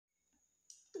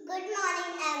Good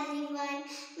morning everyone.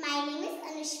 My name is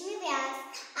Anushmi Vyas.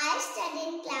 I study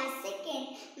in class 2nd.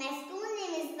 My school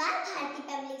name is Bharati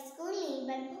Public School,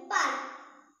 Neeban, Bhopal.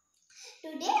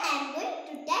 Today I am going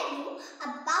to tell you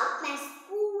about my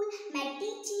school, my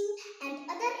teaching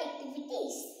and other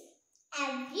activities.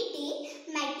 Every day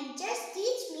my teachers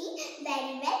teach me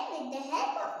very well with the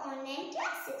help of online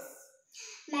classes.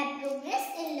 My progress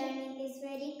in learning is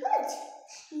very good.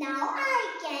 Now I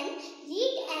can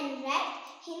read and write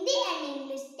Hindi and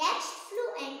English text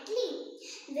fluently.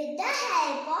 With the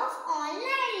help of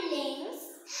online links,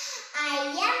 I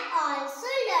am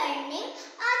also learning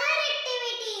other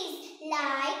activities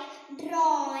like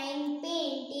drawing,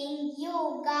 painting,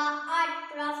 yoga, art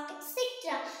craft,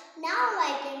 etc. Now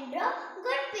I can draw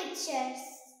good pictures.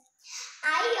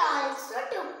 I also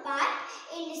took part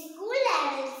in school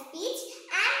level speech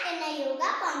and in a yoga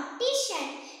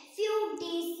competition few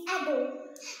days ago.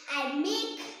 I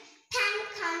make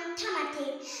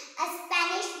a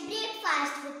Spanish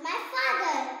breakfast with my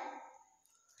father.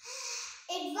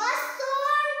 It was so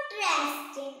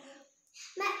interesting.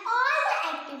 All the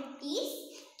activities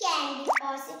can be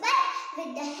possible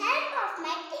with the help of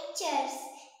my teachers.